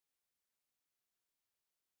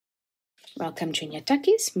Welcome Junior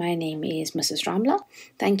Tuckies. My name is Mrs. Ramla.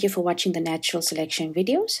 Thank you for watching the natural selection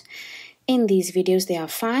videos. In these videos there are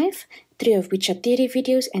 5, 3 of which are theory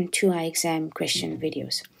videos and 2 are exam question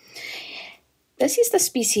videos. This is the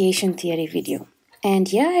speciation theory video. And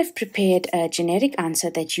here I've prepared a generic answer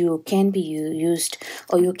that you can use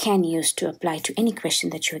to apply to any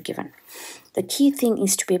question that you are given. The key thing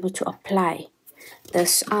is to be able to apply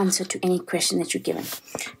this answer to any question that you're given.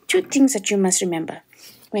 2 things that you must remember.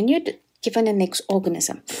 When you're given an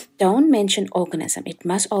organism, don't mention organism. It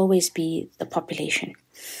must always be the population.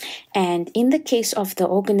 And in the case of the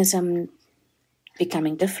organism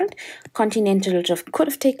becoming different, continental drift could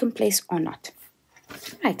have taken place or not.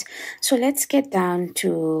 Right, so let's get down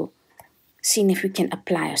to seeing if we can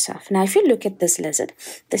apply ourselves. Now, if you look at this lizard,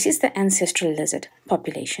 this is the ancestral lizard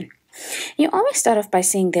population. You always start off by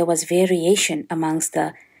saying there was variation amongst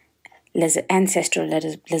the ancestral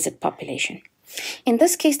lizard population. In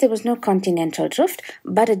this case, there was no continental drift,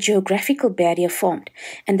 but a geographical barrier formed.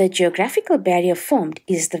 And the geographical barrier formed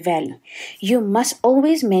is the valley. You must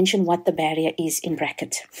always mention what the barrier is in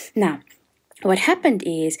brackets. Now, what happened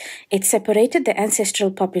is it separated the ancestral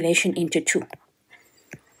population into 2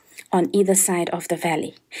 on either side of the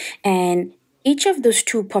valley. And each of those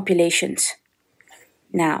 2 populations,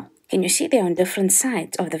 now, can you see they're on different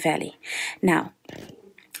sides of the valley? Now,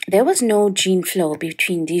 there was no gene flow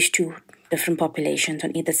between these 2 different populations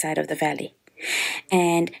on either side of the valley.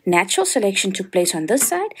 And natural selection took place on this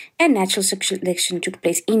side, and natural selection took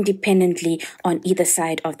place independently on either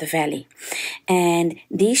side of the valley. And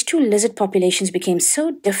these 2 lizard populations became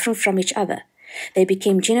so different from each other. They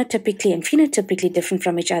became genotypically and phenotypically different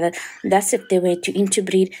from each other. Thus, if they were to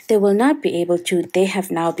interbreed, they will not be able to. They have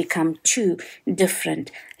now become 2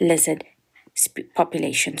 different lizard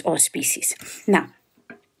populations or species. Now,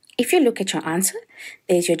 if you look at your answer,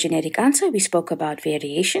 there's your generic answer. We spoke about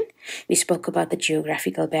variation. We spoke about the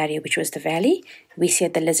geographical barrier, which was the valley. We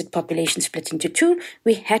said the lizard population split into 2.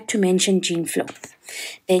 We had to mention gene flow.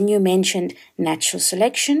 Then you mentioned natural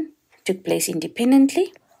selection took place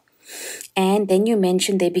independently. And then you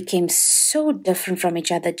mentioned they became so different from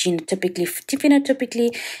each other genotypically,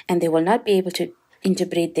 phenotypically, and they will not be able to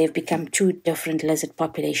interbreed. They've become 2 different lizard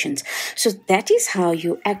populations. So that is how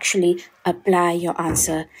you actually apply your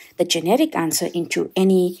answer, the generic answer, into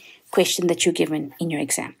any question that you're given in your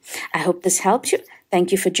exam. I hope this helps you.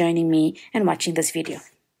 Thank you for joining me and watching this video.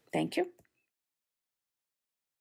 Thank you.